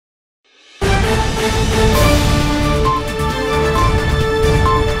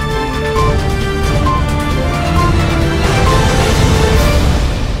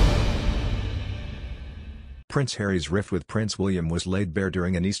Prince Harry's rift with Prince William was laid bare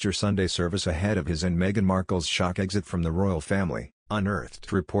during an Easter Sunday service ahead of his and Meghan Markle's shock exit from the royal family,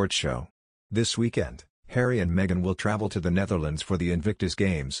 unearthed reports show. This weekend, Harry and Meghan will travel to the Netherlands for the Invictus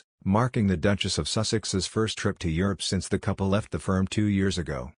Games, marking the Duchess of Sussex's first trip to Europe since the couple left the firm 2 years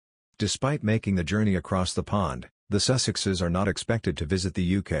ago. Despite making the journey across the pond, the Sussexes are not expected to visit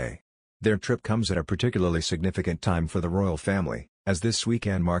the UK. Their trip comes at a particularly significant time for the royal family, as this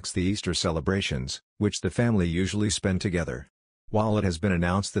weekend marks the Easter celebrations, which the family usually spend together. While it has been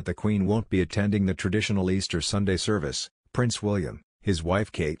announced that the Queen won't be attending the traditional Easter Sunday service, Prince William, his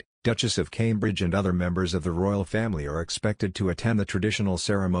wife Kate, Duchess of Cambridge and other members of the royal family are expected to attend the traditional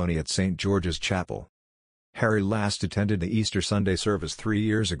ceremony at St. George's Chapel. Harry last attended the Easter Sunday service 3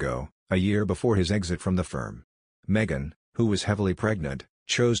 years ago, a year before his exit from the firm. Meghan, who was heavily pregnant,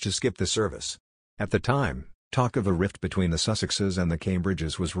 chose to skip the service. At the time, talk of a rift between the Sussexes and the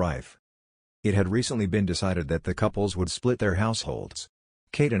Cambridges was rife. It had recently been decided that the couples would split their households.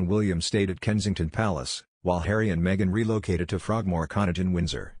 Kate and William stayed at Kensington Palace, while Harry and Meghan relocated to Frogmore Cottage in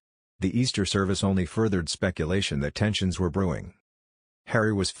Windsor. The Easter service only furthered speculation that tensions were brewing.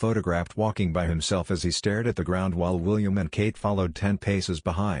 Harry was photographed walking by himself as he stared at the ground while William and Kate followed 10 paces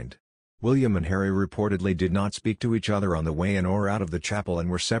behind. William and Harry reportedly did not speak to each other on the way in or out of the chapel and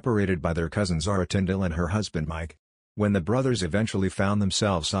were separated by their cousins Archie and her husband Mike. When the brothers eventually found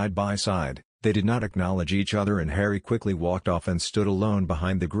themselves side by side, they did not acknowledge each other and Harry quickly walked off and stood alone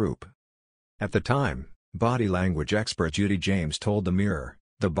behind the group. At the time, body language expert Judy James told The Mirror,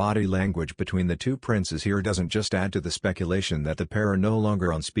 "The body language between the two princes here doesn't just add to the speculation that the pair are no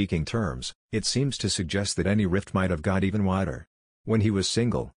longer on speaking terms, it seems to suggest that any rift might have got even wider." When he was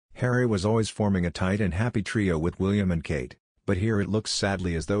single, Harry was always forming a tight and happy trio with William and Kate, but here it looks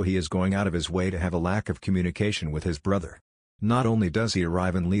sadly as though he is going out of his way to have a lack of communication with his brother. Not only does he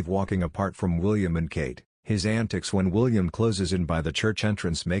arrive and leave walking apart from William and Kate, his antics when William closes in by the church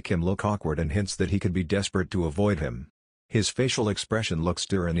entrance make him look awkward and hints that he could be desperate to avoid him. His facial expression looks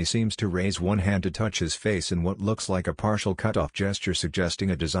dour and he seems to raise one hand to touch his face in what looks like a partial cut-off gesture suggesting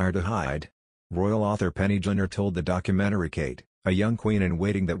a desire to hide. Royal author Penny Junor told the documentary Kate, a young queen in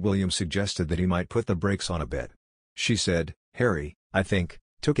waiting, that William suggested that he might put the brakes on a bit. She said, "Harry, I think,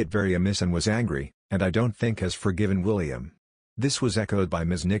 took it very amiss and was angry, and I don't think has forgiven William." This was echoed by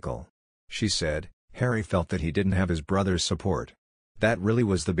Ms. Nichol. She said, "Harry felt that he didn't have his brother's support. That really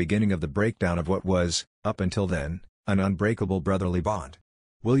was the beginning of the breakdown of what was, up until then, an unbreakable brotherly bond."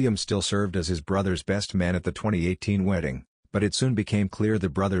 William still served as his brother's best man at the 2018 wedding, but it soon became clear the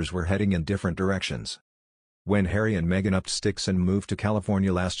brothers were heading in different directions. When Harry and Meghan upped sticks and moved to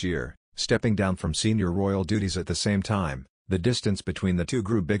California last year, stepping down from senior royal duties at the same time, the distance between the two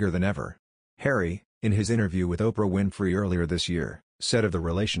grew bigger than ever. Harry, in his interview with Oprah Winfrey earlier this year, said of the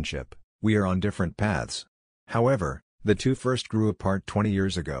relationship, "We are on different paths." However, the two first grew apart 20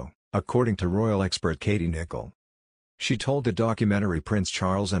 years ago, according to royal expert Katie Nichol. She told the documentary Prince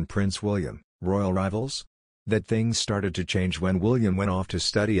Charles and Prince William, Royal Rivals? That things started to change when William went off to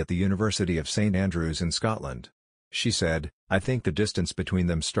study at the University of St Andrews in Scotland. She said, "I think the distance between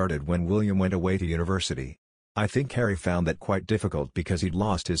them started when William went away to university. I think Harry found that quite difficult because he'd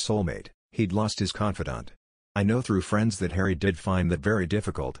lost his soulmate, he'd lost his confidant. I know through friends that Harry did find that very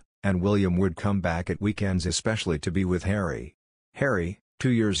difficult, and William would come back at weekends especially to be with Harry." Harry, 2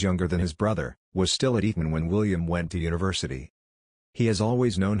 years younger than his brother, was still at Eton when William went to university. He has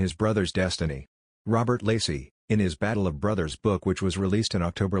always known his brother's destiny. Robert Lacey, in his Battle of Brothers book which was released in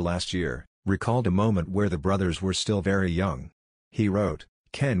October last year, recalled a moment where the brothers were still very young. He wrote,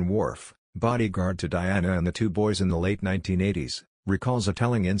 "Ken Worf, bodyguard to Diana and the two boys in the late 1980s, recalls a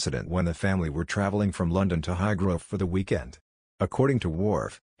telling incident when the family were traveling from London to Highgrove for the weekend. According to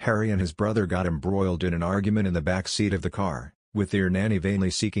Worf, Harry and his brother got embroiled in an argument in the back seat of the car, with their nanny vainly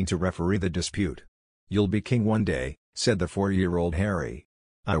seeking to referee the dispute. 'You'll be king one day,' said the 4-year-old Harry.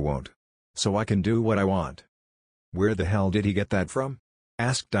 'I won't. So I can do what I want.'" "Where the hell did he get that from?"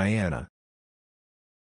 asked Diana.